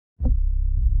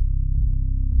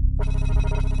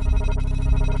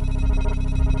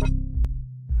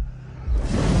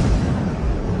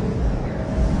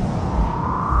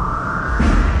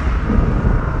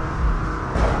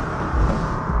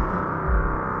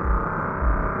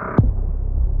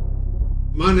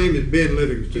My name is Ben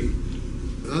Livingston.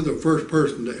 I'm the first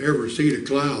person to ever see the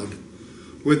cloud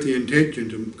with the intention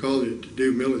to cause it to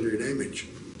do military damage.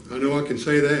 I know I can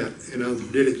say that, and I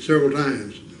did it several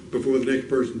times before the next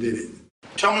person did it.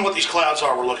 Tell me what these clouds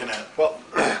are we're looking at. Well,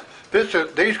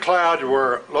 these clouds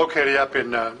were located up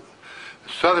in the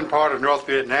southern part of North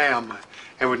Vietnam,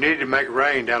 and we needed to make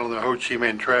rain down on the Ho Chi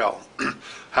Minh Trail,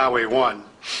 Highway 1.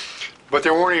 But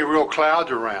there weren't any real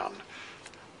clouds around.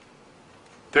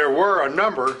 There were a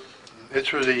number,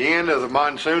 this was the end of the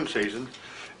monsoon season,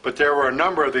 but there were a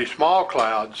number of these small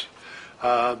clouds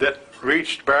that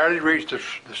barely reached the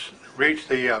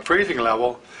freezing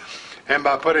level, and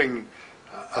by putting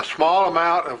a small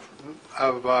amount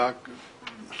of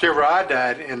silver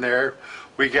iodide in there,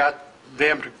 we got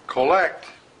them to collect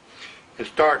and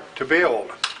start to build.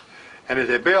 And as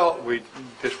they built, we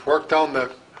just worked on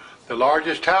the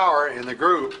largest tower in the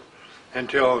group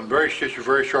until in just a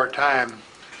very short time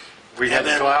we had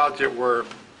the clouds that were...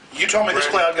 You told me this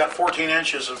cloud got 14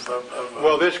 inches of...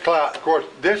 Well, this cloud, of course,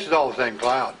 this is all the same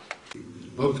cloud.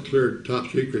 I was cleared top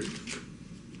secret,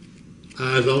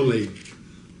 eyes only,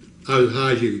 I was as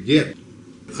high as you could get.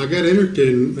 I got interested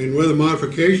in weather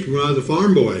modification when I was a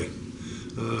farm boy.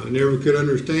 I never could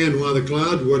understand why the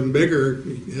clouds wasn't bigger,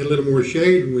 had a little more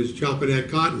shade, and was chopping that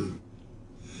cotton.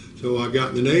 So I got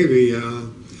in the Navy.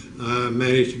 I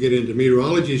managed to get into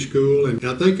meteorology school, and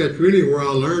I think that's really where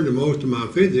I learned the most of my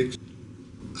physics.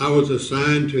 I was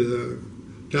assigned to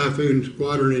the Typhoon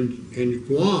Squadron in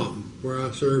Guam, where I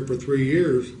served for 3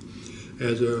 years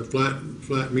as a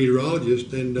flight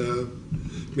meteorologist and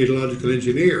meteorological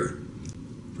engineer.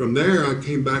 From there, I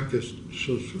came back to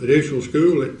additional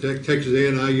school at Texas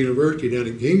A&I University down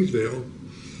in Kingsville,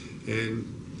 and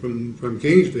from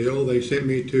Kingsville, they sent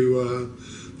me to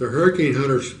the Hurricane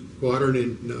Hunter Squadron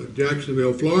in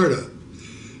Jacksonville, Florida.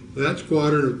 That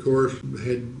squadron, of course,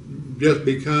 had just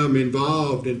become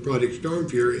involved in Project Storm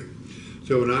Fury.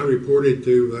 So when I reported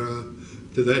to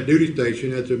that duty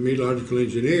station as a meteorological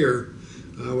engineer,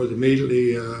 I was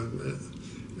immediately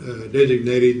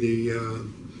designated the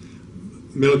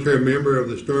military member of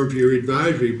the Storm Fury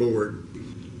Advisory Board.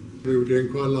 We were doing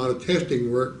quite a lot of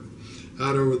testing work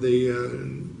out over the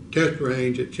test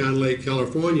range at China Lake,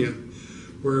 California,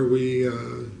 where we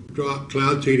dropped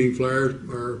cloud seeding flares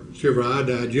or silver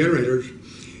iodide generators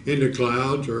into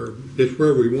clouds, or just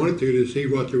where we wanted to see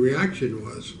what the reaction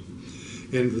was.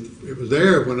 And it was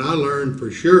there when I learned for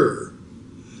sure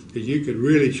that you could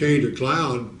really change a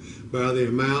cloud by the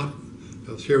amount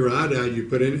of silver iodide you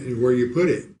put in it and where you put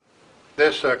it.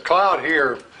 This cloud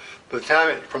here,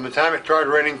 from the time it started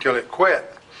raining till it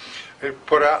quit, it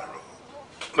put out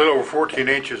a little over 14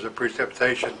 inches of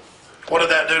precipitation. What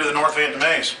did that do to the North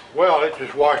Vietnamese? Well, it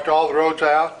just washed all the roads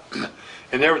out,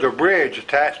 and there was a bridge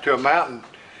attached to a mountain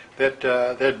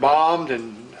that bombed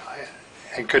and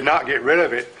could not get rid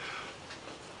of it.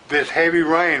 This heavy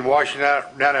rain washing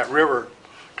out down that river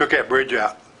took that bridge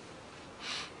out.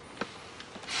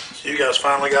 So you guys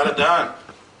finally got it done.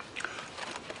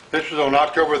 This was on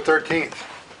October 13th.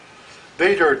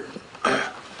 These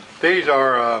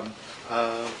are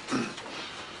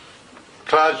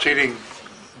cloud seeding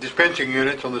dispensing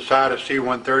units on the side of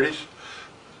C-130s.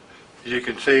 As you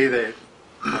can see,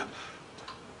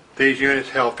 these units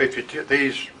held 52.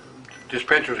 These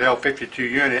dispensers held 52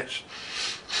 units.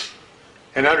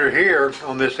 And under here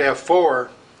on this F4,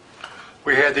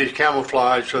 we had these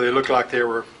camouflaged so they looked like they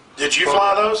were. Did you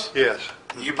fly those? Yes.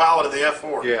 You piloted the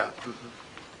F4? Yeah.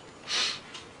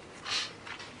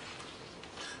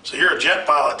 So you're a jet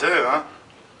pilot too, huh?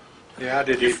 Yeah, I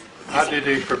did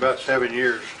these for about 7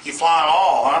 years. You fly them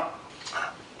all,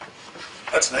 huh?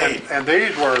 That's neat. And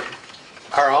these were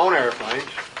our own airplanes.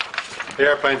 The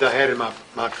airplanes I had in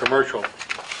my commercial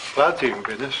cloud seeding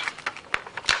business.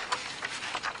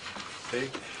 See?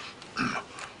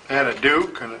 I had a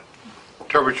Duke, and a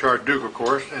turbocharged Duke, of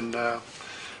course, and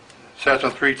Cessna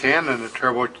 310 and a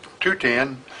Turbo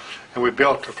 210, and we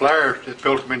built the flares that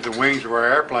built them into the wings of our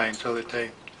airplane so that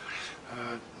they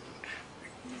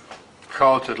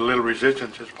caused as little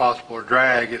resistance as possible or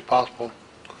drag as possible.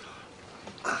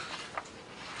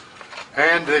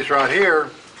 And this right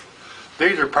here,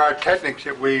 these are pyrotechnics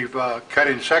that we've cut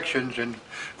in sections and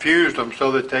fused them so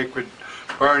that they could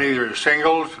burn either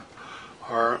singles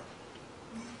or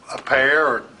a pair,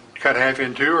 or cut half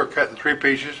in two, or cut in 3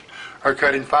 pieces, or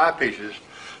cut in 5 pieces.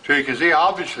 So you can see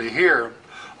obviously here,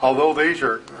 although these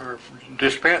are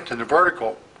dispensed in the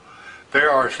vertical, they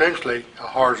are essentially a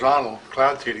horizontal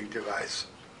cloud seeding device.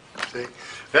 See,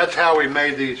 that's how we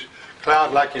made these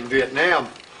clouds, like in Vietnam,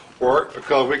 work,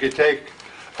 because we could take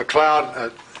a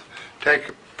cloud, take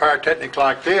a pyrotechnic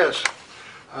like this,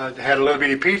 had a little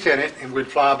bitty piece in it, and we'd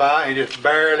fly by and just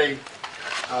barely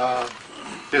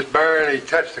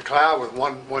touch the cloud with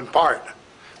one part.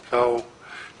 So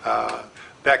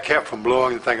that kept from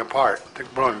blowing the thing apart,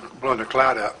 blowing the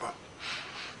cloud up.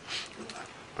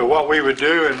 But what we would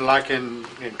do, and like in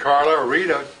Carla or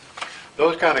Rita,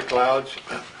 those kind of clouds,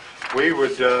 we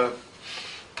would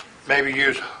maybe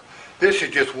use, this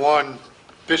is one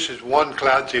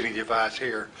cloud seeding device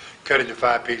here, cut into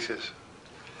 5 pieces.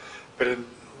 But in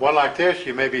one like this,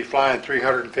 you may be flying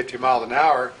 350 miles an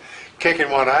hour,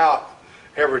 kicking one out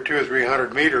every 200 or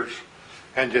 300 meters,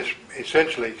 and just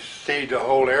essentially seed the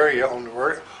whole area on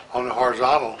the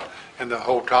horizontal, and the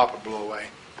whole top would blow away.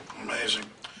 Amazing.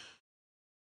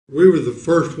 We were the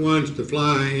first ones to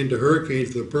fly into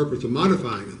hurricanes for the purpose of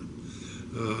modifying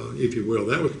them, if you will.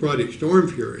 That was Project Storm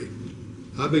Fury.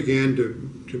 I began to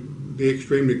be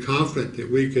extremely confident that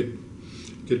we could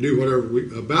do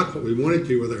whatever about what we wanted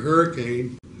to with a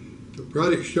hurricane. The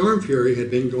Project Storm Fury had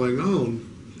been going on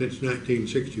since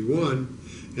 1961,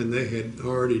 and they had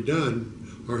already done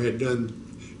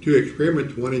 2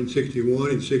 experiments, one in 61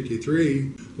 and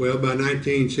 63. Well, by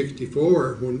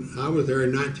 1964, when I was there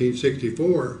in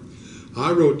 1964,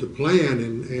 I wrote the plan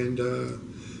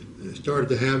and started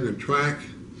to have a track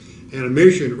and a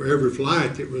mission for every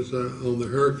flight that was on the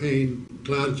hurricane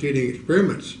cloud seeding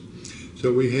experiments.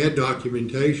 So we had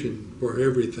documentation for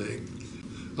everything.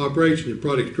 Operations of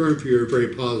Project Storm Fury are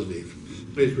very positive.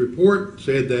 His report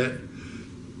said that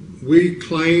we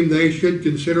claim they should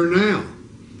consider now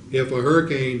if a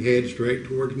hurricane heads straight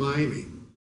towards Miami.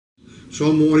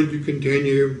 Some wanted to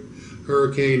continue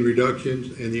hurricane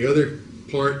reductions, and the other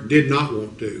part did not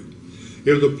want to.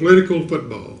 It was a political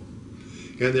football,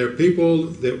 and there are people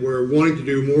that were wanting to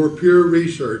do more pure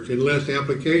research and less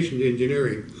application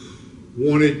engineering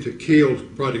wanted to kill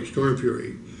Project Storm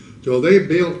Fury. So they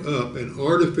built up an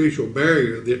artificial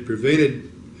barrier that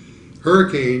prevented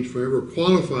hurricanes from ever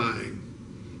qualifying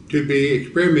to be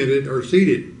experimented or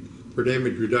seeded for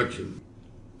damage reduction.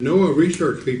 NOAA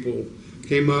research people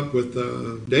came up with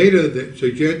data that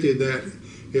suggested that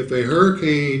if a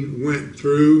hurricane went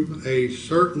through a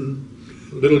certain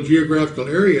little geographical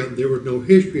area, there was no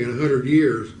history in 100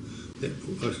 years that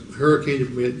a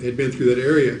hurricane that had been through that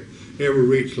area ever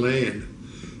reached land.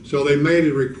 So they made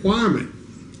a requirement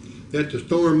that the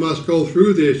storm must go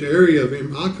through this area of,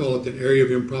 I call it the area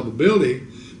of improbability,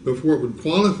 before it would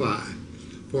qualify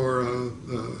for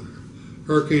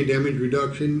hurricane damage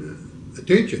reduction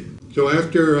attention. So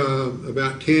after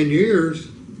about 10 years,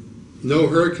 no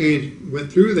hurricanes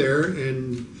went through there,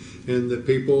 and the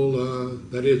people,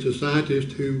 that is the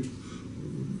scientists who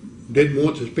didn't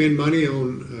want to spend money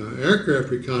on aircraft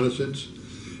reconnaissance,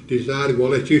 decided,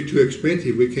 well, it's just too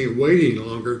expensive, we can't wait any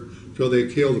longer, so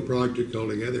they killed the project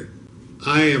altogether.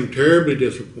 I am terribly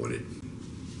disappointed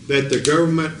that the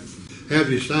government have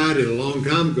decided a long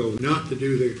time ago not to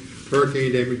do the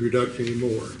hurricane damage reduction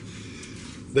anymore.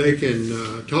 They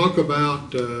can talk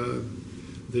about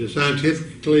the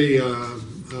scientifically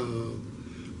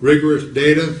rigorous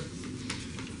data,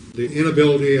 the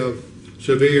inability of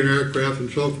civilian aircraft and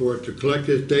so forth to collect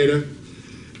this data,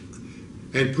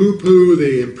 and poo-poo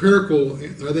the empirical,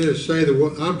 that is to say,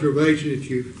 the observation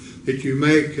that you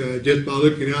make just by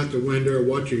looking out the window or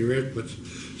watching your instruments,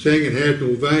 saying it has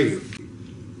no value.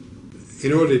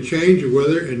 In order to change the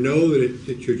weather and know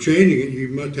that you're changing it, you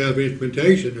must have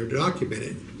instrumentation or document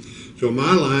it. So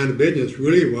my line of business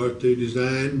really was to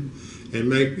design and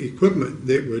make equipment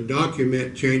that would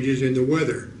document changes in the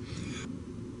weather.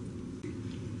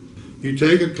 You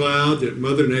take a cloud that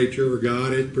Mother Nature or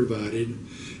God has provided,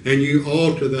 and you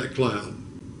alter that cloud.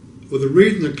 Well, the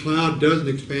reason the cloud doesn't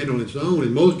expand on its own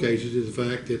in most cases is the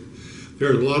fact that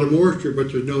there's a lot of moisture,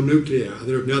 but there's no nuclei.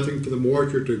 There's nothing for the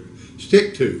moisture to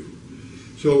stick to.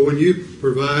 So when you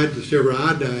provide the silver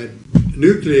iodide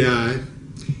nuclei,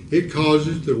 it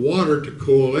causes the water to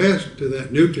coalesce to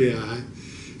that nuclei,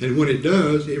 and when it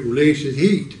does, it releases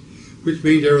heat, which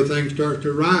means everything starts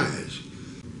to rise.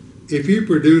 If you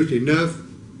produce enough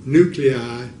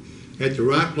nuclei at the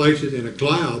right places in a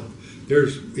cloud,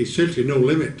 there's essentially no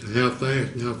limit to how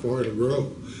fast and how far it'll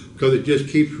grow, because it just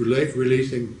keeps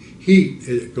releasing heat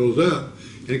as it goes up,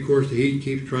 and of course the heat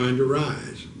keeps trying to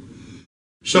rise.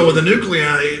 So with the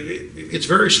nuclei, it's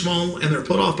very small and they're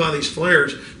put off by these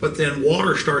flares, but then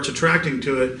water starts attracting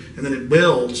to it and then it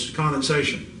builds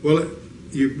condensation. Well,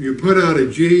 you put out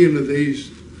a G into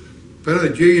these,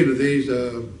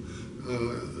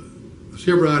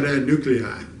 silver iodide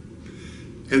nuclei,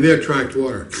 and they attract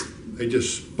water. They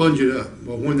just sponge it up.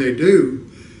 Well, when they do,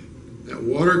 that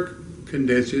water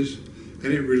condenses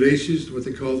and it releases what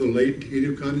they call the latent heat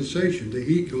of condensation. The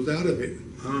heat goes out of it,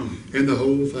 and the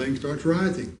whole thing starts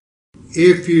rising.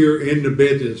 If you're in the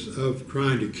business of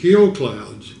trying to kill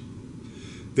clouds,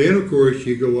 then of course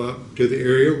you go up to the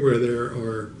area where there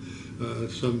are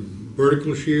some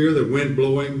vertical shear, the wind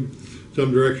blowing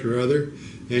some direction or other,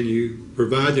 and you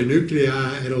provide the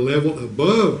nuclei at a level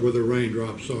above where the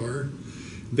raindrops are.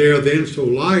 They are then so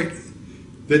light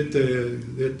that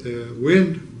the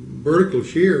wind vertical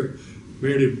shear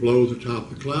merely blows the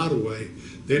top of the cloud away.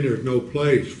 Then there's no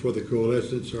place for the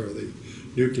coalescence or the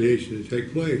nucleation to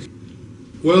take place.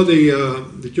 Well,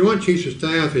 the Joint Chiefs of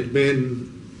Staff had been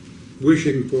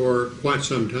wishing for quite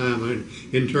some time,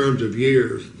 in terms of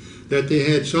years, that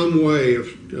they had some way of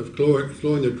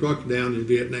slowing the trucks down in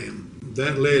Vietnam.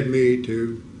 That led me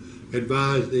to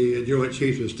advise the Joint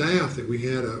Chiefs of Staff that we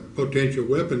had a potential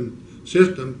weapon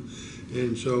system,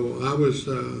 and so I was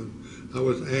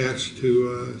asked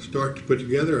to start to put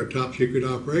together a top secret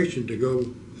operation to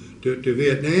go to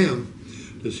Vietnam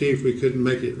to see if we couldn't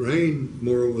make it rain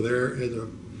more over there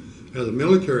as a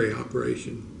military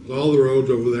operation. All the roads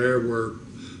over there were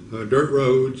dirt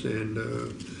roads, and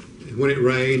when it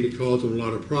rained, it caused them a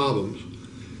lot of problems.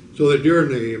 So that during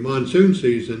the monsoon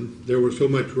season, there was so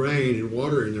much rain and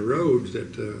water in the roads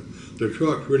that the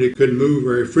trucks really couldn't move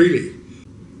very freely.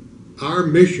 Our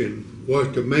mission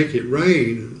was to make it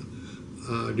rain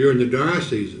during the dry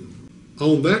season.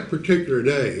 On that particular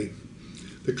day,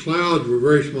 the clouds were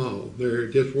very small. There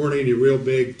just weren't any real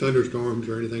big thunderstorms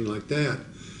or anything like that.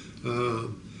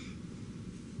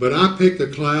 But I picked a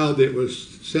cloud that was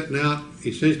sitting out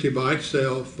essentially by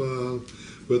itself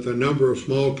with a number of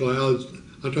small clouds.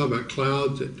 I'm talking about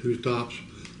clouds whose tops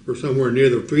were somewhere near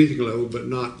the freezing level, but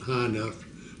not high enough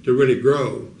to really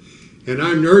grow. And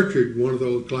I nurtured one of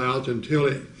those clouds until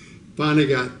it finally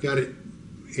got it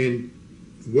in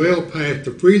well past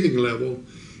the freezing level,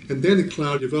 and then the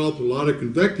cloud developed a lot of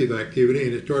convective activity,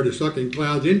 and it started sucking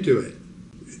clouds into it,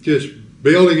 just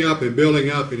building up,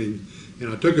 and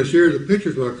I took a series of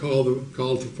pictures what I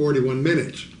called for 41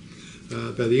 minutes.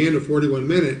 By the end of 41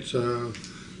 minutes,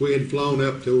 we had flown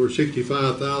up to over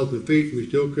 65,000 feet, and we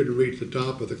still couldn't reach the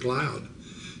top of the cloud.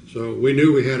 So we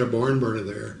knew we had a barn burner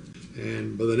there.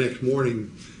 And by the next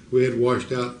morning, we had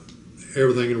washed out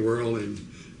everything in the world and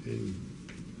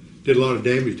did a lot of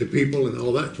damage to people and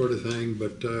all that sort of thing.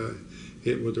 But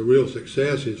it was a real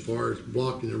success as far as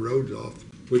blocking the roads off.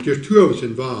 With just two of us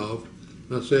involved,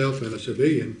 myself and a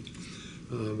civilian,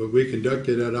 but we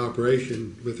conducted that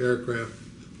operation with aircraft,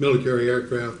 military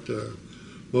aircraft,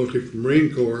 mostly from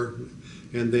Marine Corps,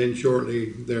 and then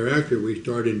shortly thereafter we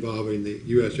started involving the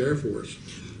U.S. Air Force.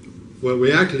 Well,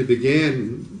 we actually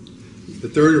began the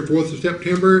 3rd or 4th of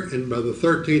September, and by the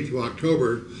 13th of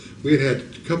October, we had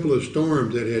a couple of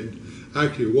storms that had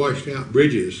actually washed out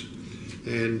bridges,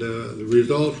 and the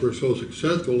results were so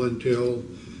successful until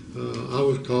I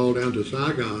was called down to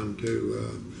Saigon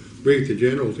to brief the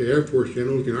generals, the Air Force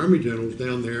generals, the Army generals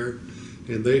down there,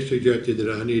 and they suggested that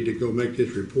I need to go make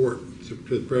this report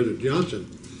to President Johnson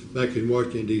back in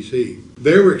Washington, D.C.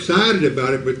 They were excited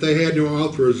about it, but they had no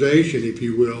authorization, if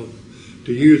you will,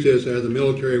 to use this as a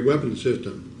military weapon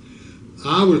system.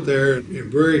 I was there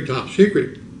in very top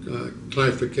secret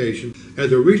classification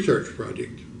as a research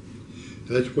project.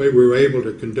 That's the way we were able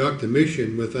to conduct the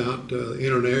mission without the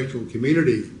international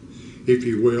community, if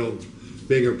you will,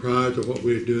 being apprised of what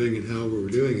we were doing and how we were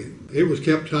doing it. It was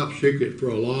kept top secret for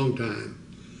a long time.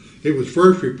 It was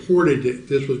first reported that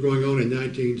this was going on in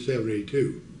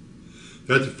 1972.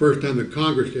 That's the first time that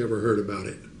Congress ever heard about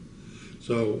it.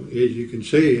 So as you can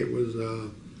see, it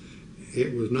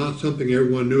was not something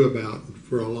everyone knew about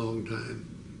for a long time.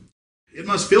 It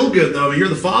must feel good, though. You're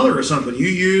the father or something. You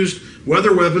used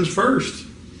weather weapons first.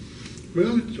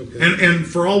 Well, it's okay. And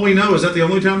for all we know, is that the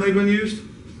only time they've been used?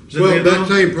 Well, that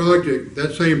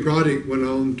same project went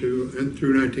on through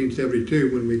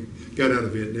 1972 when we got out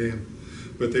of Vietnam.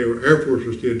 But the Air Force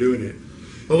was still doing it.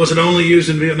 But was it only used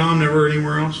in Vietnam, never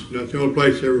anywhere else? No, it's the only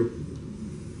place ever.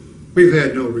 We've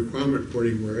had no requirement for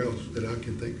it anywhere else that I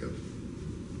can think of.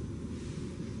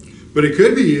 But it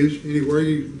could be used anywhere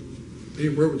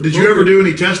with the Did you ever do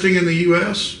any testing in the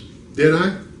U.S.? Did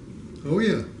I? Oh,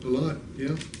 yeah, a lot,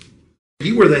 yeah.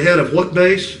 You were the head of what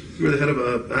base? You were the head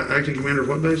of acting commander of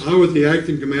what base? I was the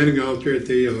acting commanding officer at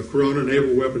the Corona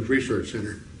Naval Weapons Research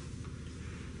Center.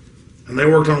 And they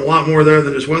worked on a lot more there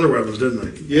than just weather weapons, didn't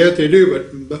they? Yes, they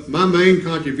do, but my main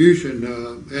contribution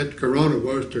at Corona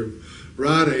was to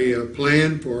write a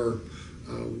plan for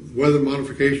weather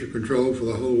modification control for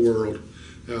the whole world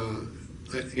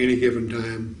at any given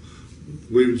time.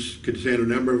 We could send a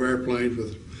number of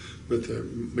airplanes with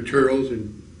materials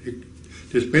and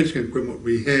dispensing equipment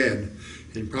we had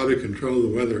and probably control the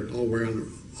weather all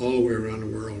the way around the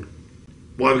world.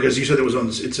 Why? Because you said it was on.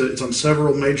 It's on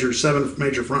seven major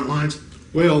front lines.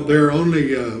 Well, there are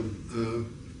only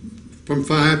from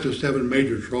 5 to 7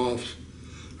 major troughs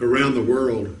around the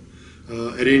world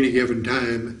at any given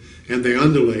time, and they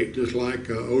undulate just like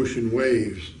ocean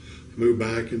waves, move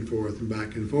back and forth and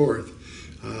back and forth.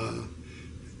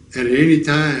 And at any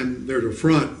time, there's a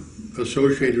front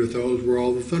associated with those where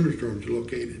all the thunderstorms are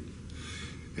located.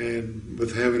 And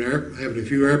with having a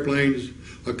few airplanes,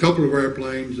 a couple of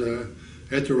airplanes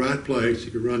at the right place,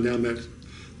 you could run down that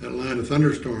line of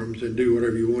thunderstorms and do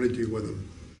whatever you wanted to with them.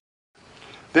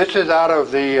 This is out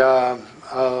of the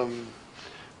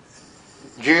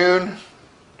June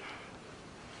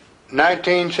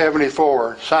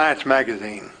 1974 Science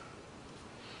magazine.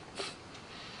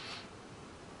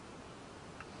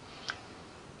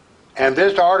 And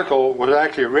this article was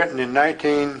actually written in it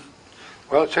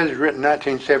says it's written in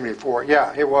 1974.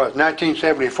 Yeah, it was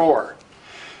 1974.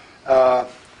 And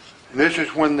this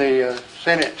is when the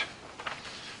Senate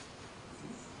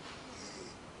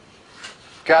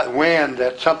got wind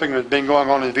that something had been going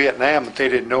on in Vietnam that they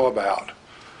didn't know about,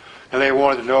 and they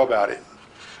wanted to know about it.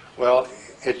 Well,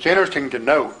 it's interesting to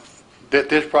note that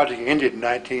this project ended in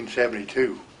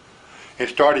 1972. It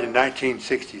started in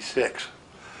 1966.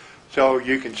 So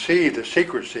you can see the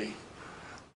secrecy.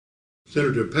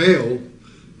 Senator Pale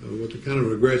was the kind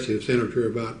of aggressive senator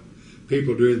about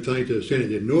people doing things that the Senate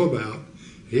didn't know about.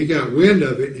 He got wind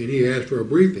of it and he asked for a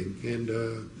briefing. And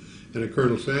a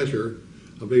Colonel Sasser,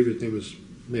 I believe his name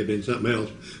may have been something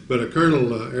else, but a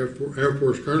colonel, Air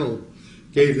Force colonel,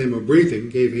 gave them a briefing,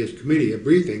 gave his committee a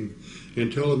briefing,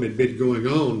 and told them it had been going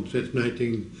on since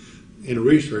in a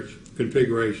research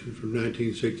configuration from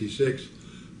 1966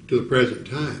 to the present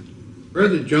time.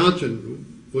 President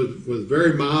Johnson was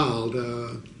very mild.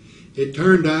 It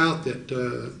turned out that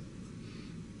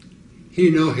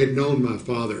he had known my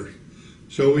father.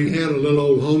 So we had a little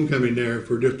old homecoming there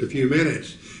for just a few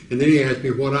minutes. And then he asked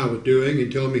me what I was doing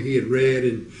and told me he had read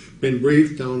and been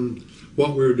briefed on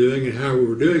what we were doing and how we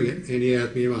were doing it. And he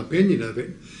asked me my opinion of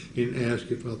it and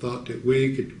asked if I thought that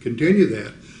we could continue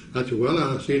that. I said, well,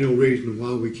 I see no reason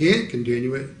why we can't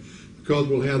continue it, because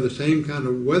we'll have the same kind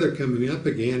of weather coming up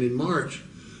again in March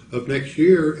of next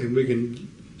year, and we can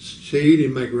seed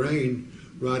and make rain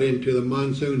right into the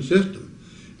monsoon system.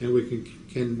 And we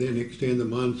can then extend the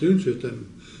monsoon system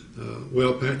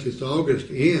well past this August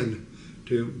end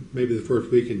to maybe the first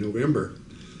week in November.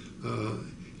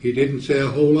 He didn't say a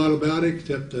whole lot about it,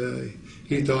 except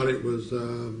he thought it was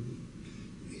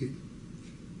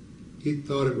he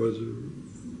thought it was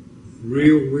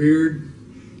real weird,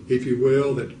 if you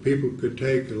will, that people could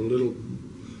take a little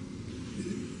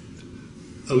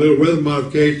weather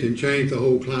modification and change the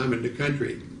whole climate in the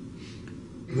country.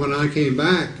 When I came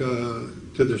back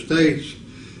to the States,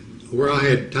 where I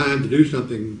had time to do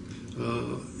something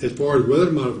as far as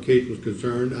weather modification was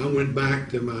concerned, I went back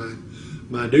to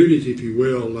my duties, if you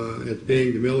will, as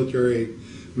being the military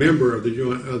member of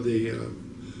the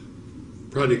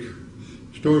Project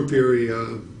Storm Fury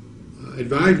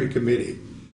Advisory Committee.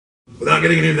 Without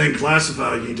getting anything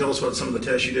classified, can you tell us about some of the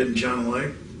tests you did in China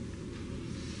Lake?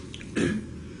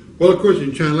 Well, of course,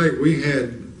 in China Lake we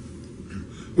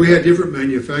had different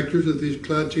manufacturers of these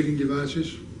cloud seeding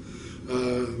devices.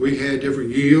 We had different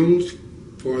yields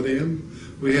for them.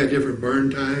 We had different burn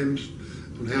times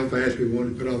on how fast we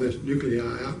wanted to put all this nuclei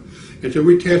out. And so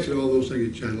we tested all those things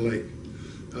in China Lake.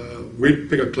 We'd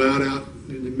pick a cloud out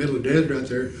in the middle of the desert out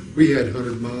there. We had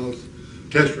 100 miles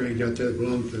test range out there that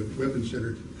belonged to the Weapons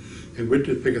Center. And we'd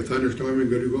just pick a thunderstorm and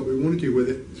go do what we wanted to with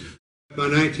it. By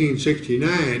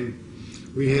 1969,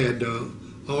 we had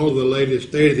all the latest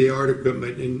state-of-the-art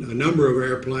equipment in a number of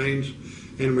airplanes,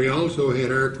 and we also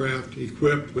had aircraft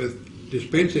equipped with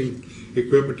dispensing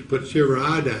equipment to put silver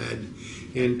iodide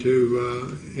into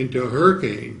a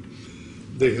hurricane.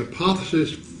 The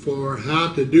hypothesis for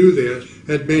how to do this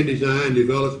had been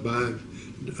developed by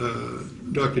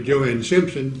Dr. Joanne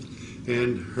Simpson,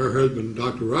 and her husband,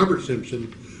 Dr. Robert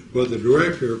Simpson, was the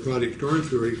director of Project Storm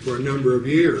Fury for a number of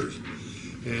years.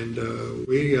 And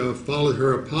we followed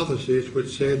her hypothesis,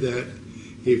 which said that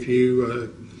if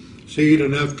you seed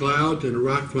enough clouds in the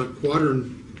right front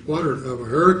quadrant of a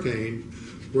hurricane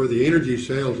where the energy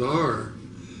cells are,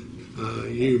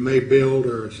 you may build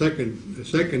a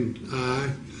second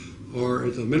eye, or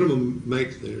at the minimum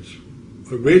make this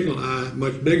original eye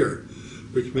much bigger,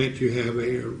 which meant you have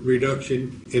a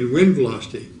reduction in wind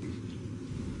velocity.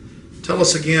 Tell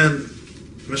us again,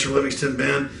 Mr. Livingston,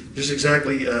 Ben, just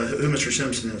exactly who Mr.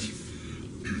 Simpson is.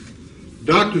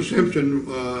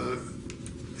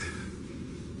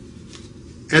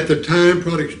 At the time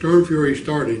Project Storm Fury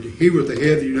started, he was the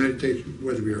head of the United States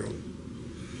Weather Bureau.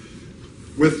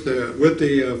 With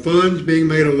the funds being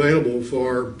made available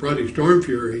for Project Storm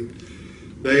Fury,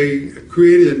 they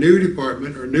created a new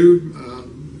department or new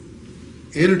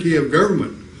entity of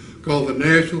government called the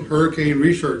National Hurricane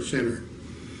Research Center.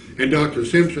 And Dr.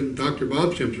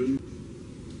 Bob Simpson,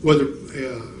 was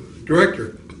the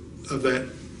director of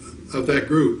that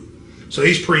group. So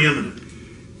he's preeminent.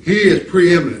 He is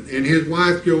preeminent, and his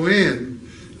wife Joanne.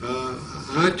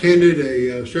 I attended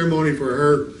a ceremony for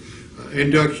her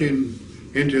induction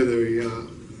into the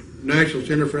National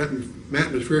Center for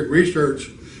Atmospheric Research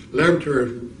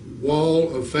Laboratory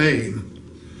Wall of Fame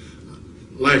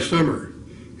last summer,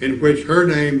 in which her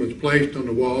name was placed on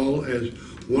the wall as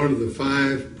one of the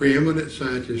 5 preeminent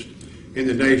scientists in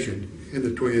the nation in the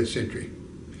 20th century.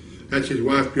 That's his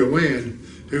wife Joanne,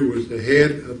 who was the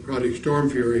head of Project Storm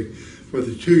Fury for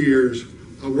the 2 years.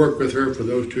 I worked with her for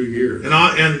those 2 years.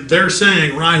 And they're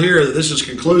saying right here that this is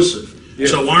conclusive.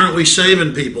 Yes. So why aren't we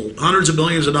saving people hundreds of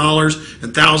billions of dollars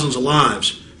and thousands of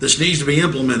lives? This needs to be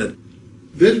implemented.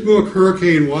 This book,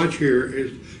 Hurricane Watch here,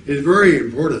 is very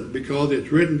important because it's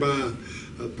written by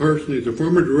a person who's a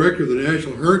former director of the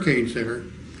National Hurricane Center.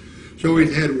 So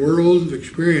he's had worlds of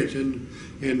experience in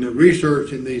the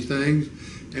research in these things.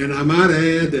 And I might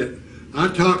add that I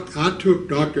took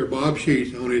Dr. Bob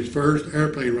Sheets on his first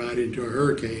airplane ride into a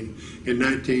hurricane in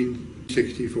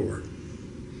 1964.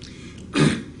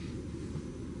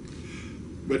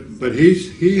 But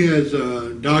he has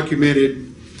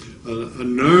documented a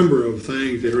number of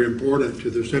things that are important to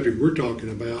the subject we're talking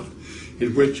about,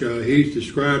 in which he's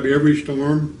described every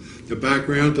storm, the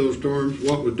background of those storms,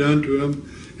 what was done to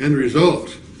them, and the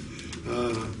results.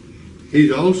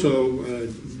 He's also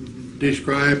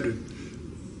described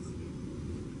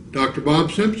Dr.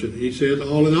 Bob Simpson. He says,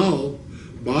 all in all,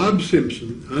 Bob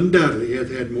Simpson undoubtedly has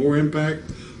had more impact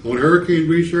on hurricane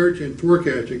research and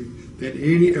forecasting than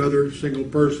any other single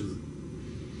person.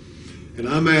 And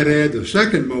I might add the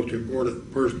second most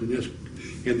important person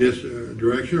in this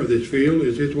direction or this field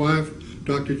is his wife,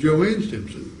 Dr. Joanne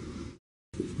Simpson.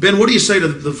 Ben, what do you say to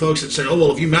the folks that say, oh,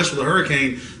 well, if you mess with a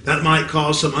hurricane, that might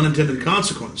cause some unintended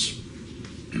consequence?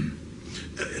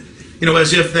 You know,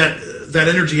 as if that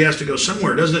energy has to go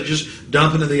somewhere. Doesn't it just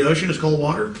dump into the ocean as cold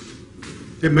water?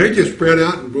 It may just spread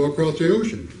out and go across the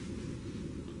ocean.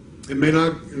 It may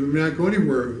not go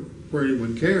anywhere where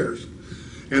anyone cares.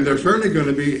 And there's certainly going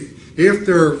to be, if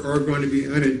there are going to be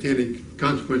unintended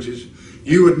consequences,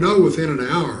 you would know within an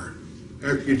hour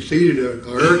after you'd seeded a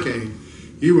hurricane,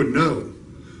 you would know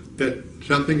that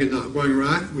something is not going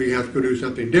right. We have to go do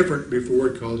something different before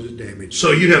it causes damage.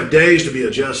 So you'd have days to be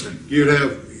adjusting. You'd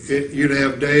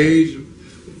have days.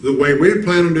 The way we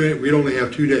plan on doing it, we'd only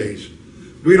have 2 days.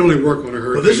 We'd only work on a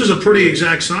hurricane. Well, this is a pretty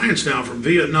exact science now, from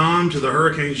Vietnam to the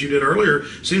hurricanes you did earlier.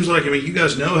 Seems like, I mean, you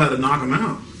guys know how to knock them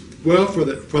out. Well, for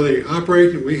the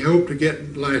operation we hoped to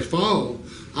get last fall,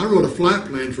 I wrote a flight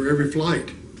plan for every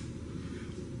flight.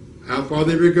 How far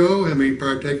they would go, how many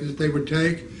partakers they would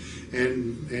take,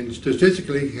 and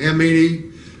statistically, how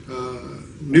many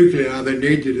nuclei they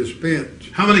needed to dispense.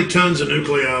 How many tons of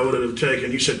nuclei would it have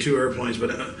taken? You said 2 airplanes,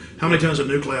 but how many tons of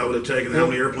nuclei would it have taken? How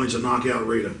many airplanes to knock out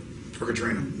Rita or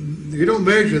Katrina? You don't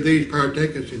measure these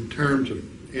partakers in terms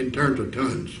of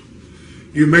tons.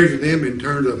 You measure them in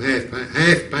terms of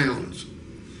half pounds.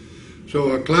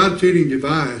 So a cloud seeding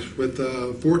device with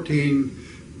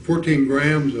 14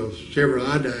 grams of silver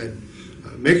iodide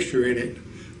mixture in it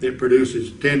that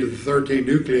produces 10 to the 13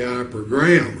 nuclei per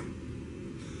gram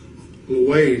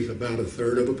weighs about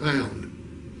 1/3 of a pound.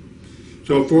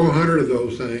 So 400 of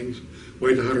those things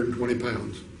weighs 120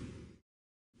 pounds.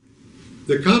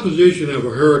 The composition of a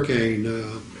hurricane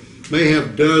may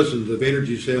have dozens of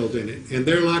energy cells in it, and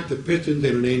they're like the pistons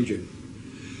in an engine.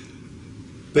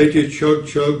 They just chug,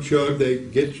 chug, chug. They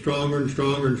get stronger and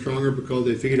stronger and stronger because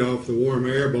they feed off the warm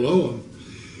air below them.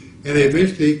 And they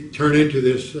eventually turn into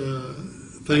this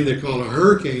thing they call a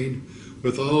hurricane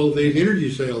with all these energy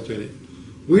cells in it.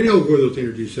 We know where those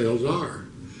energy cells are.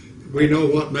 We know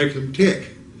what makes them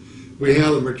tick. We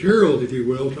have the materials, if you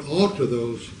will, to alter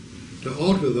those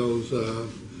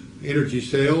energy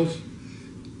cells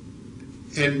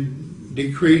and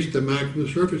decrease the maximum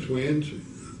surface winds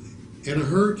in a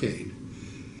hurricane.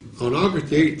 On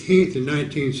August 18th in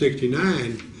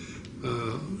 1969,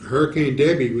 Hurricane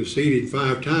Debbie was seeded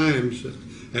 5 times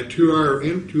at 2-hour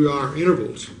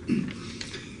intervals.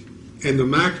 And the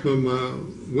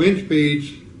maximum wind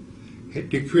speeds had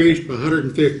decreased from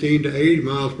 115 to 80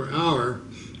 miles per hour.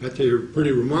 That's a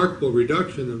pretty remarkable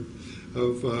reduction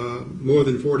of more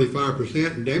than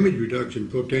 45% in damage reduction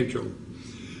potential.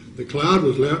 The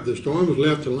storm was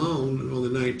left alone on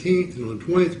the 19th, and on the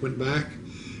 20th went back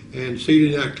and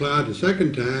seeded that cloud the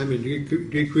second time and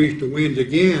decreased the winds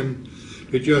again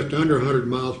to just under 100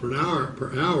 miles per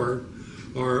hour,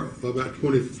 or about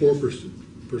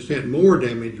 24% more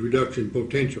damage reduction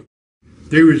potential.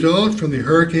 The results from the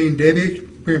Hurricane Debbie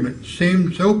experiment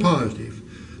seemed so positive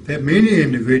that many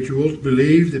individuals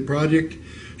believed the project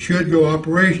should go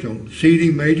operational,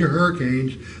 seeding major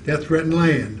hurricanes that threaten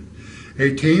land.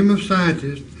 A team of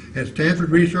scientists at Stanford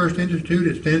Research Institute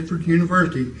at Stanford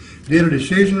University did a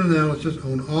decision analysis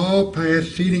on all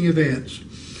past seeding events,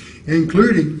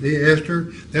 including the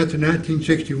Esther, that's the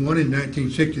 1961 and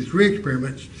 1963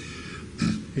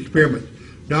 experiments.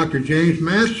 Dr. James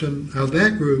Matheson of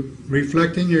that group,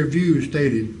 reflecting their views,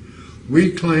 stated,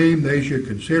 "We claim they should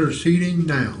consider seeding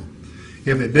now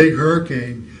if a big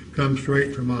hurricane comes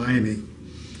straight from Miami."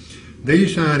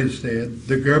 These scientists said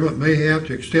the government may have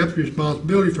to accept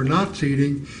responsibility for not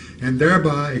seeding and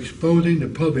thereby exposing the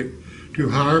public to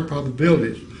higher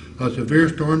probabilities of severe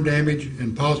storm damage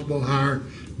and possible higher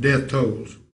death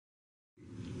tolls.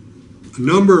 A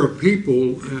number of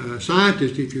people,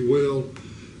 scientists if you will,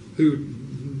 who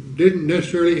didn't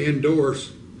necessarily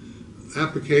endorse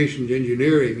applications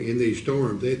engineering in these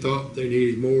storms. They thought they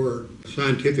needed more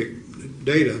scientific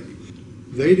data.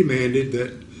 They demanded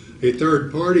that a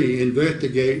third party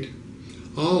investigate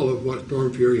all of what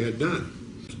Storm Fury had done.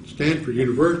 Stanford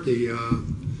University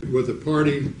was the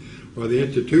party or the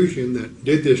institution that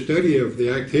did this study of the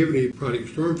activity Project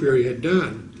Storm Fury had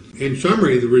done. In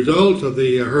summary, the results of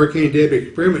the Hurricane Debbie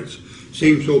experiments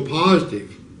seemed so positive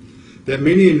that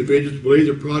many individuals believe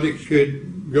the project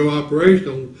should go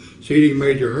operational, seeding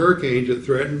major hurricanes that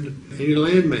threatened any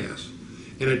landmass.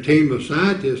 And a team of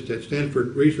scientists at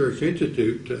Stanford Research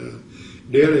Institute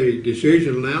did a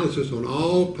decision analysis on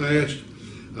all past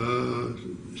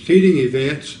seeding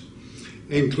events,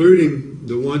 including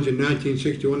the ones in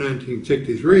 1961,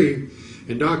 1963.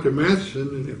 And Dr.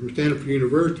 Matheson from Stanford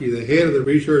University, the head of the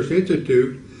Research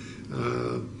Institute,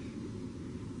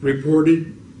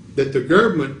 reported that the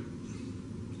government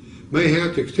may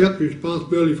have to accept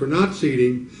responsibility for not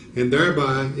seeding and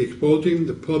thereby exposing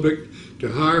the public to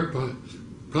higher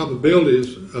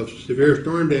probabilities of severe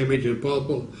storm damage and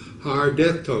possible higher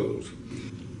death tolls.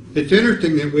 It's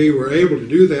interesting that we were able to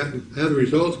do that and have the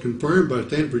results confirmed by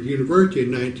Stanford University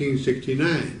in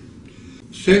 1969.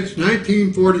 Since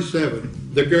 1947,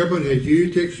 the government has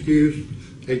used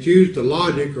the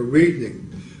logic or reasoning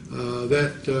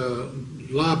that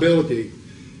liability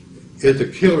is a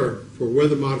killer for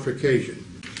weather modification.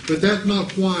 But that's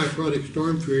not why Project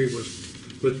Storm Fury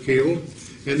was killed,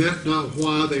 and that's not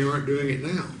why they aren't doing it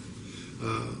now.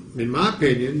 In my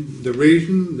opinion, the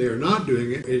reason they're not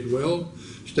doing it is well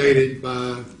stated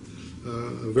by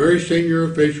a very senior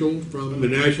official from the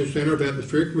National Center of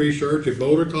Atmospheric Research at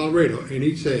Boulder, Colorado, and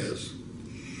he says,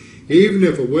 even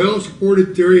if a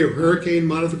well-supported theory of hurricane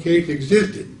modification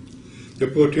existed, the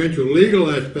potential legal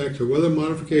aspects of weather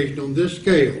modification on this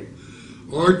scale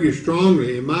argue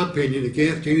strongly, in my opinion,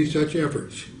 against any such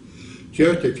efforts.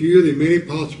 Just a few of the many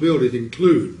possibilities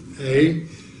include: A,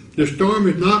 the storm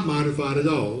is not modified at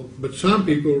all, but some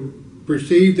people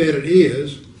perceive that it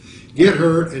is, get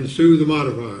hurt, and sue the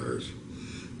modifiers.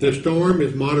 The storm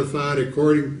is modified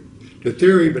according to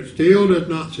theory, but still does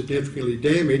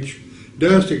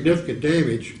significant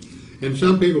damage, and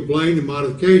some people blame the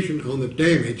modification on the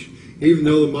damage, even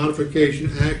though the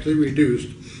modification actually reduced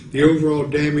the overall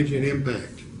damage and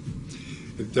impact.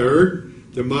 And third,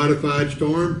 the modified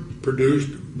storm produced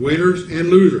winners and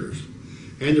losers,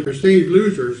 and the perceived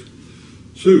losers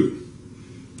sue.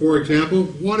 For example,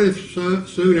 what if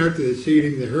soon after the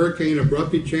seeding the hurricane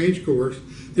abruptly changed course?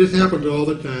 This happens all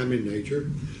the time in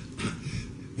nature.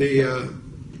 The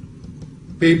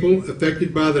people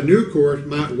affected by the new course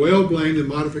might well blame the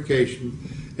modification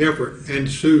effort and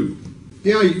sue.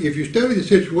 Yeah, if you study the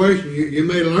situation, you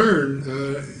may learn,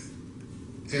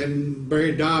 and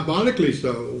very diabolically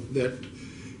so, that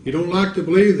you don't like to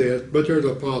believe this, but there's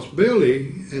a possibility,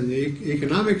 and the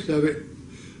economics of it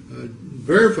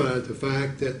verifies the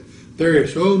fact that there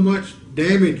is so much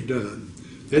damage done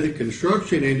that the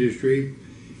construction industry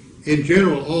in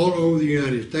general all over the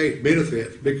United States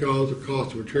benefits because the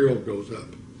cost of material goes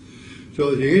up.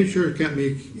 So the insurance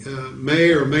company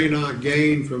may or may not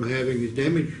gain from having these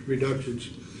damage reductions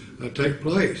take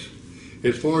place.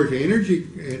 As far as the energy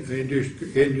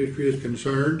industry is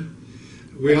concerned,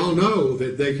 we all know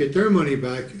that they get their money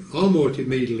back almost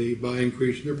immediately by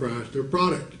increasing the price of their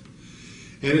product.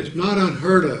 And it's not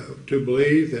unheard of to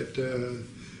believe that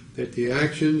the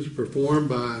actions performed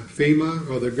by FEMA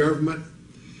or the government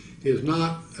is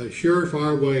not a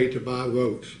surefire way to buy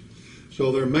votes.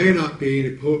 So there may not be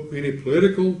any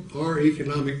political or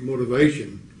economic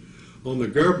motivation on the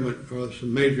government or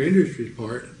some major industries'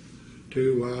 part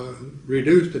to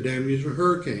reduce the damages of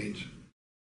hurricanes.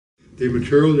 The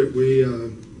material that we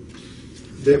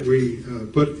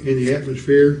put in the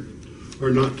atmosphere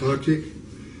are not toxic,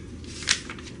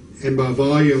 and by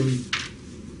volume,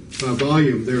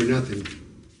 they're nothing.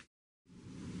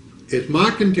 It's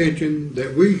my contention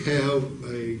that we have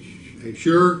a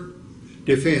sure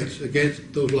defense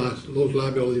against those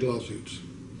liability lawsuits.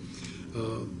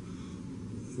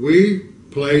 We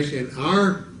place in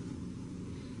our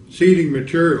seeding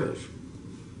materials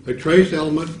a trace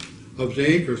element of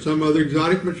zinc or some other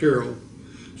exotic material,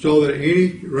 so that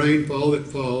any rainfall that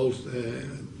falls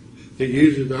that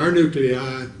uses our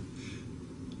nuclei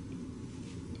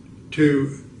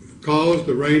to cause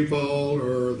the rainfall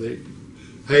or the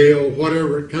hail,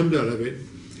 whatever comes out of it,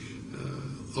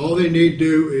 all they need to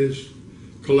do is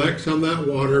collect some of that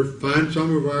water, find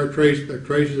some of our traces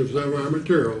of some of our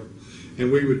material,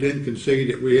 and we would then concede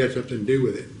that we had something to do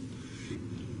with it.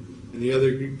 And the other,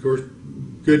 of course,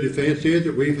 good defense is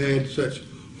that we've had such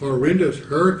horrendous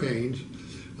hurricanes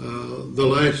the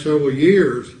last several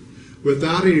years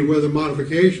without any weather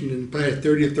modification in the past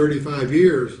 30 or 35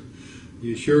 years.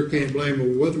 You sure can't blame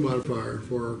a weather modifier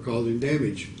for causing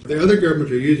damage. The other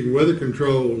governments are using weather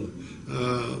control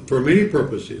for many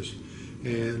purposes.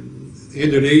 And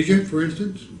Indonesia, for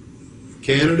instance,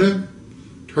 Canada,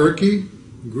 Turkey,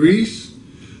 Greece,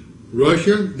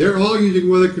 Russia, they're all using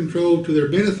weather control to their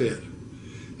benefit,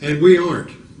 and we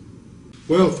aren't.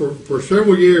 Well, for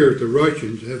several years, the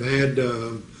Russians have had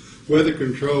weather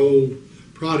control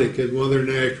product as one of their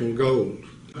national goals.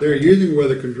 They're using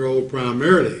weather control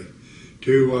primarily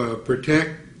to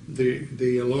protect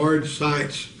the large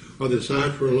sites, or the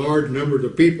sites where large numbers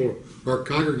of people are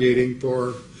congregating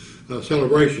for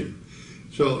celebration.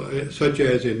 So, such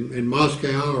as in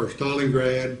Moscow or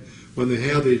Stalingrad, when they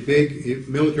have these big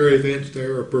military events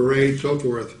there, or parades, so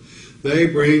forth, they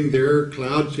bring their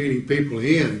cloud seeding people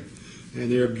in, and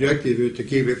their objective is to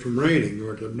keep it from raining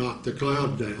or to knock the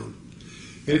clouds down.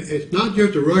 And it's not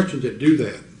just the Russians that do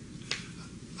that.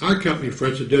 Our company, for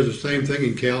instance, does the same thing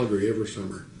in Calgary every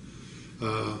summer.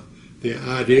 The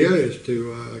idea is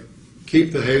to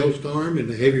keep the hailstorm and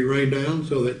the heavy rain down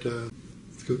so that the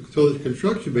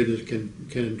construction business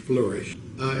can flourish.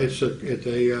 It's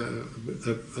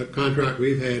a contract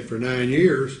we've had for 9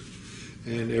 years,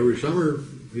 and every summer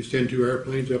we send 2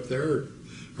 airplanes up there,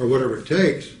 or whatever it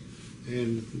takes,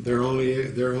 and their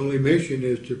only mission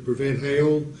is to prevent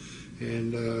hail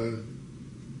and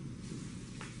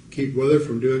keep weather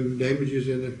from doing damages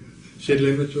in the city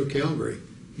limits of Calgary.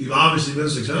 You've obviously been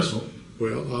successful.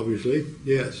 Well, obviously,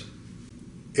 yes.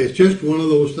 It's just one of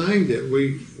those things that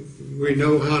we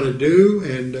know how to do,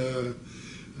 and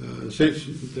since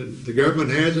the government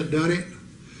hasn't done it,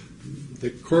 the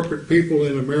corporate people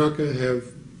in America have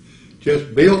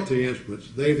just built the instruments.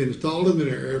 They've installed them in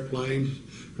their airplanes,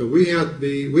 but we have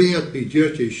to be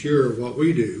just as sure of what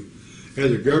we do as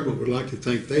the government would like to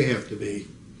think they have to be.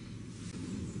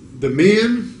 The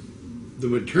men, the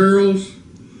materials,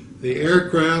 the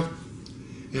aircraft,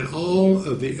 and all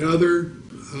of the other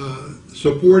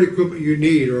support equipment you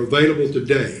need are available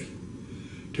today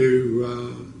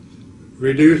to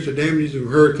reduce the damages of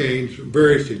hurricanes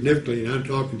very significantly. And I'm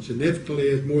talking significantly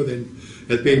as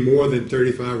being more than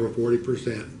 35 or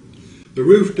 40%. The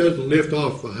roof doesn't lift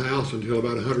off the house until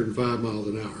about 105 miles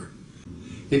an hour.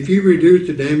 If you reduce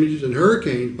the damages in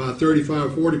hurricanes by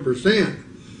 35 or 40%,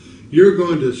 you're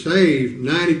going to save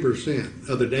 90%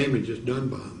 of the damage that's done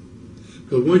by them.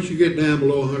 Because once you get down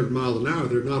below 100 miles an hour,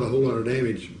 there's not a whole lot of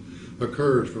damage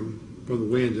occurs from the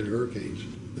winds and hurricanes.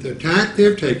 The tack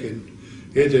they've taken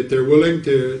is that they're willing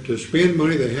to spend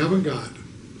money they haven't got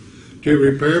to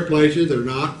repair places that are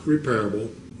not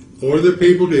repairable, or the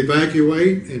people to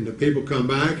evacuate and the people come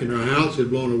back and their house is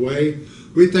blown away.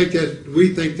 We think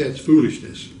that's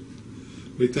foolishness.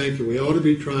 We think that we ought to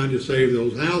be trying to save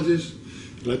those houses,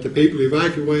 let the people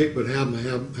evacuate, but have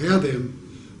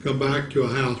them come back to a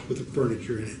house with the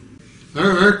furniture in it.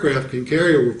 Our aircraft can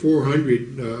carry over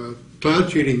 400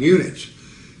 cloud sheeting units.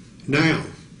 Now,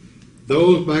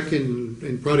 those back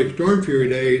in Project Storm Fury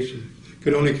days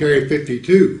could only carry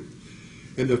 52.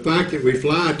 And the fact that we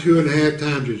fly 2.5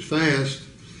 times as fast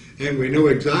and we know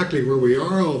exactly where we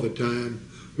are all the time,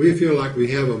 we feel like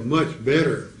we have a much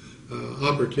better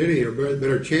opportunity or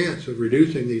better chance of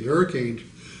reducing these hurricanes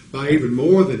by even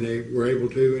more than they were able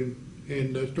to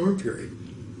in Storm Fury.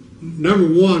 Number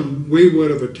one, we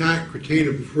would have attacked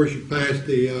Katrina before she passed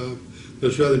the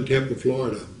southern tip of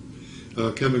Florida,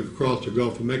 coming across the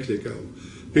Gulf of Mexico,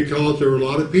 because there were a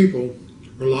lot of people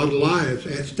are a lot of lives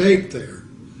at stake there.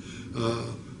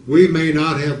 We may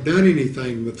not have done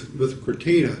anything with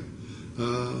Cortina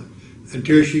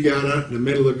until she got out in the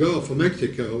middle of the Gulf of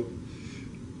Mexico.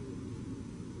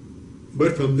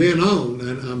 But from then on,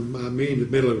 and I mean the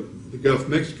middle of the Gulf of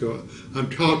Mexico, I'm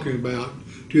talking about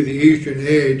to the eastern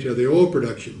edge of the oil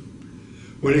production.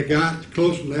 When it got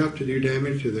close enough to do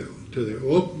damage to the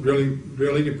oil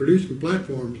drilling and producing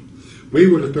platforms, we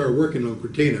would have started working on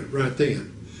Cortina right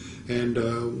then, and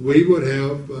we would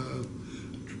have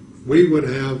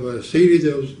seeded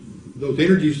those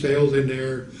energy cells in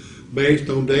there based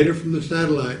on data from the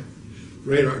satellite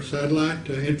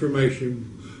information.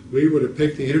 We would have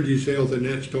picked the energy cells in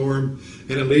that storm,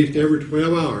 and at least every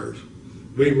 12 hours,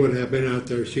 we would have been out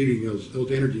there seeding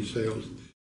those energy cells.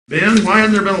 Ben, why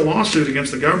hasn't there been a lawsuit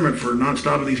against the government for not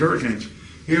stopping these hurricanes?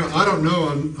 You know, I don't know.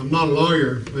 I'm not a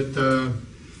lawyer, but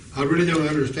I really don't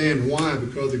understand why,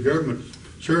 because the government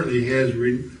certainly has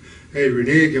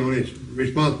reneged on its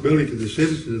responsibility to the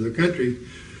citizens of the country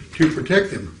to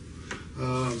protect them.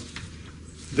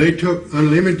 They took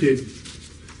unlimited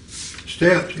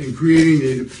steps in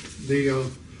creating the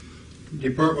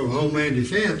Department of Homeland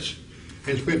Defense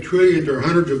and spent trillions or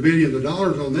hundreds of billions of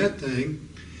dollars on that thing.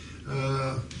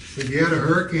 If yet a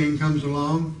hurricane comes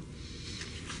along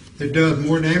that does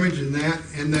more damage than that,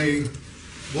 and they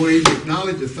won't even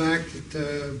acknowledge the fact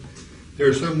that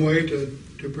there's some way to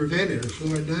prevent it or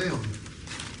slow it down.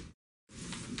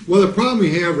 Well, the problem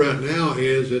we have right now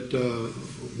is that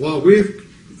while we've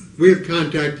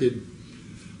contacted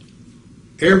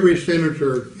every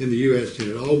senator in the U.S.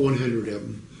 Senate, all 100 of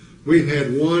them, we've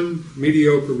had one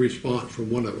mediocre response from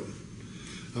one of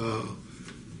them.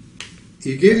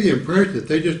 You get the impression that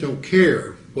they just don't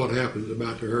care what happens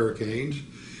about the hurricanes,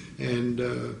 and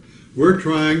we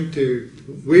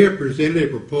have presented a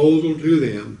proposal to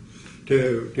them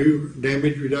to do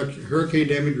hurricane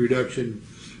damage reduction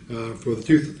for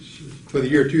the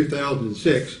year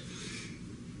 2006,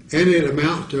 and it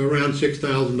amounts to around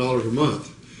 $6,000 a month.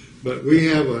 But we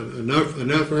have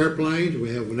enough airplanes,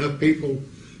 we have enough people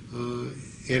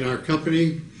in our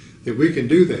company that we can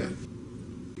do that.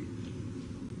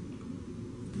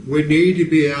 We need to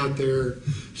be out there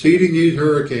seeding these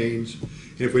hurricanes,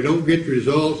 and if we don't get the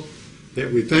results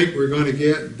that we think we're going to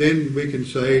get, then we can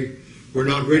say we're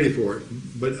not ready for it.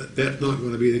 But that's not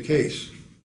going to be the case.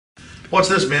 What's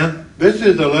this, Ben? This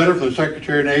is a letter from the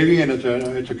Secretary of Navy, and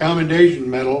it's a commendation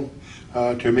medal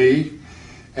to me,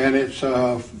 and it's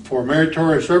for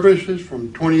meritorious services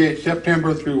from 28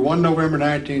 September through 1 November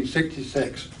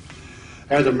 1966.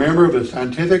 As a member of the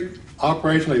Scientific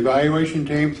Operational Evaluation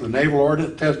Team for the Naval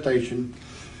Ordnance Test Station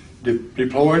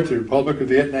deployed to the Republic of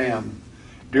Vietnam.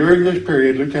 During this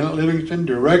period, Lieutenant Livingston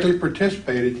directly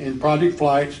participated in project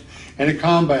flights in a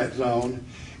combat zone,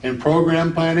 in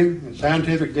program planning,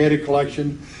 scientific data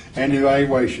collection and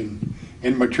evaluation,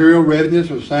 in material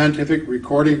readiness of scientific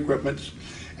recording equipment,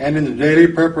 and in the daily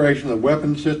preparation of the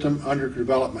weapons system under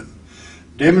development,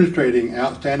 demonstrating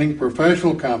outstanding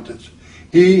professional competence.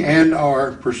 He and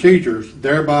our procedures,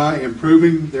 thereby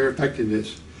improving their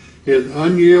effectiveness. His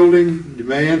unyielding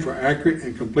demand for accurate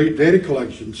and complete data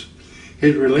collections,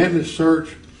 his relentless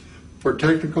search for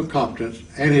technical competence,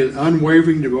 and his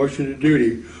unwavering devotion to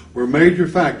duty were major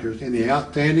factors in the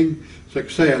outstanding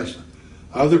success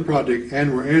of the project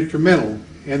and were instrumental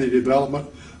in the development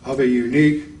of a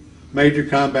unique major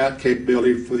combat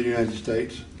capability for the United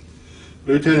States.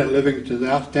 Lieutenant Livingston's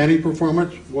outstanding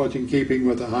performance was in keeping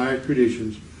with the highest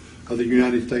traditions of the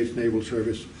United States Naval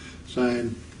Service.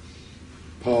 Signed,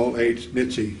 Paul H.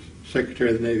 Mitzi, Secretary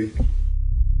of the Navy.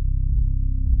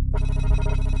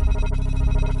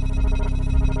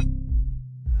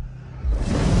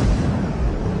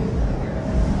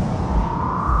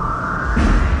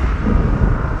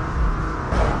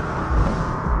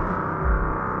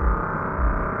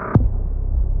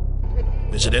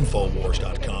 Visit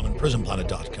Infowars.com and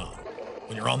PrisonPlanet.com.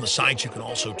 When you're on the site, you can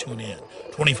also tune in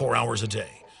 24 hours a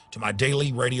day to my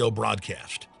daily radio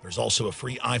broadcast. There's also a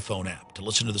free iPhone app to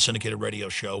listen to the syndicated radio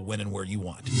show when and where you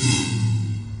want.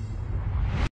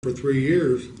 For 3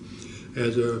 years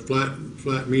as a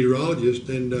flight meteorologist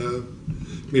and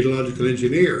meteorological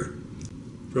engineer.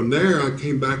 From there, I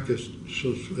came back to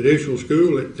additional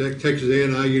school at Texas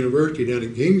A&I University down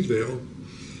in Kingsville,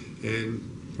 and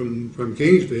from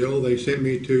Kingsville, they sent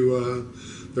me to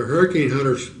the Hurricane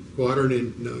Hunter Squadron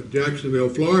in Jacksonville,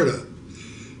 Florida.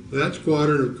 That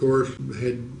squadron, of course,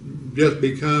 had just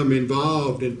become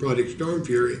involved in Project Storm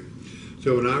Fury.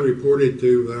 So when I reported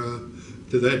to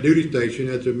that duty station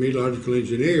as a meteorological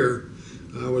engineer,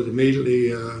 I was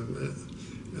immediately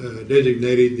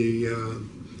designated the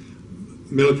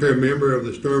military member of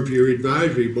the Storm Fury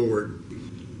Advisory Board.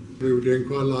 We were doing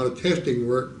quite a lot of testing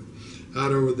work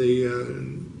out over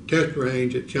the test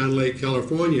range at China Lake,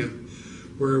 California,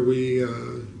 where we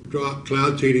dropped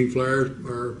cloud seeding flares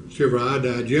or silver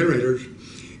iodide generators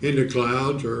into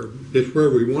clouds, or just where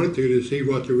we wanted to see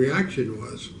what the reaction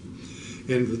was.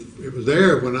 And it was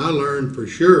there when I learned for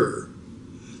sure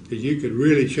that you could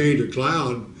really change a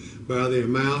cloud by the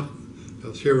amount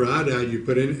of silver iodide you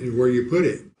put in it and where you put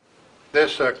it.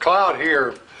 This cloud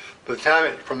here,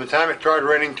 from the time it started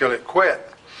raining till it quit,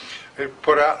 it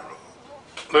put out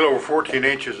a little over 14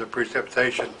 inches of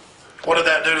precipitation. What did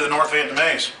that do to the North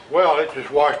Vietnamese? Well, it just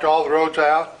washed all the roads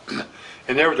out,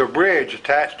 and there was a bridge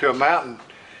attached to a mountain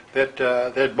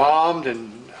that bombed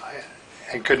and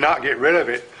could not get rid of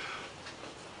it.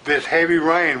 This heavy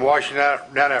rain washing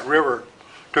out down that river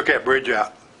took that bridge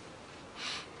out.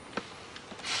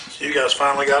 So you guys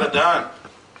finally got it done.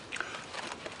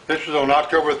 This was on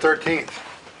October 13th.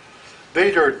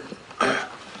 These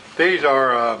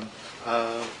are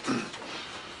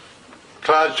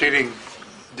cloud seeding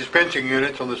dispensing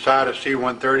units on the side of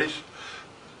C-130s.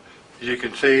 As you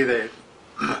can see,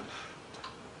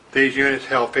 these units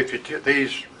held 52.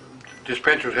 These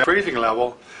dispensers have freezing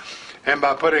level, and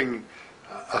by putting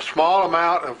a small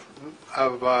amount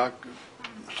of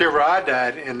silver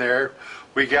iodide in there,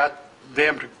 we got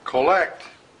them to collect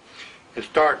and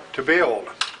start to build.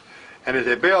 And as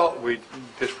they built, we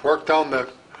just worked on the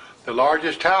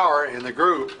largest tower in the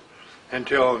group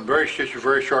until in just a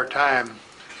very short time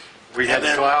we had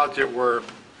the clouds that were.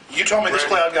 You told me this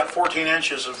cloud got 14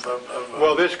 inches of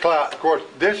well, this cloud, of course,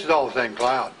 this is all the same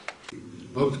cloud.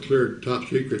 Most clear, top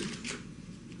secret,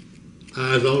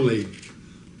 eyes only,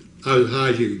 as high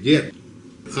as you could get.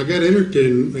 I got interested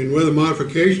in weather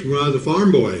modification when I was a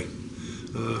farm boy.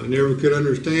 I never could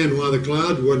understand why the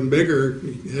clouds wasn't bigger,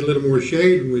 had a little more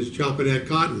shade, and was chopping that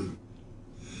cotton.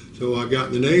 So I got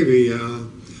in the Navy.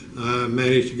 I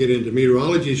managed to get into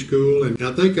meteorology school, and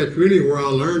I think that's really where I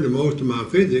learned the most of my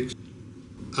physics.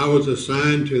 I was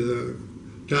assigned to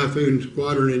the Typhoon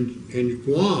Squadron in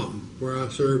Guam, where I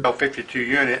served 52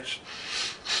 units.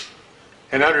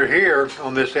 And under here,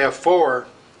 on this F4,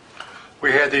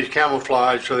 we had these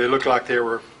camouflage so they looked like they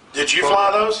were... Did you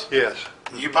fly those? Yes.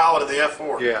 You piloted the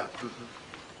F4? Yeah.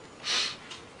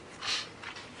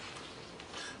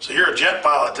 So you're a jet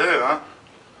pilot too, huh?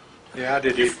 Yeah, I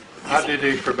did these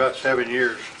for about 7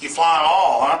 years. You fly them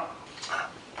all, huh?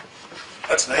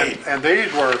 That's neat. And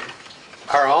these were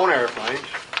our own airplanes.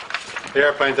 The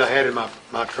airplanes I had in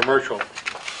my commercial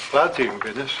cloud seeding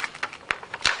business.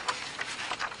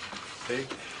 See?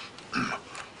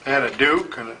 I had a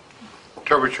Duke, and a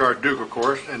turbocharged Duke, of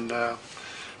course, and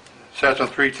Cessna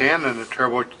 310 and a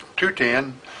Turbo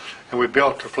 210, and we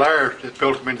built the flares, just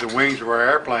built them into the wings of our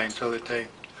airplane so that they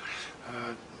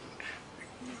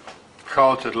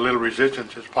caused as little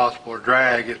resistance as possible, or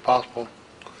drag as possible.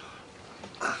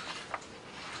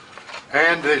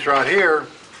 And this right here,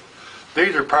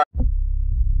 these are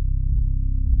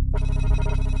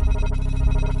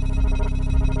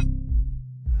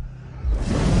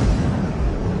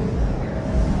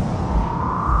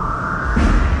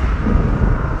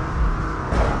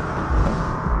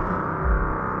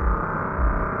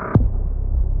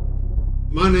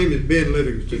My name is Ben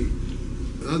Livingston.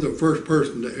 I'm the first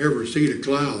person to ever seed a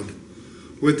cloud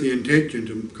with the intention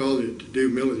to cause it to do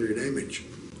military damage.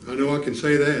 I know I can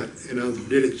say that, and I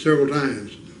did it several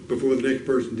times before the next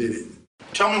person did it.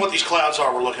 Tell me what these clouds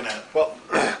are we're looking at. Well,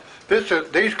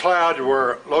 these clouds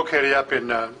were located up in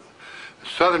the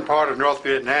southern part of North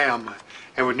Vietnam,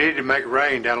 and we needed to make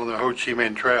rain down on the Ho Chi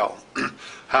Minh Trail,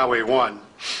 Highway 1.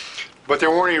 But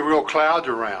there weren't any real clouds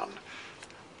around.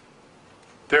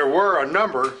 There were a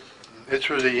number, this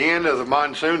was the end of the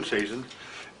monsoon season,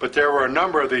 but there were a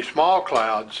number of these small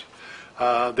clouds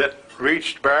that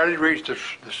barely reached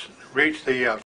the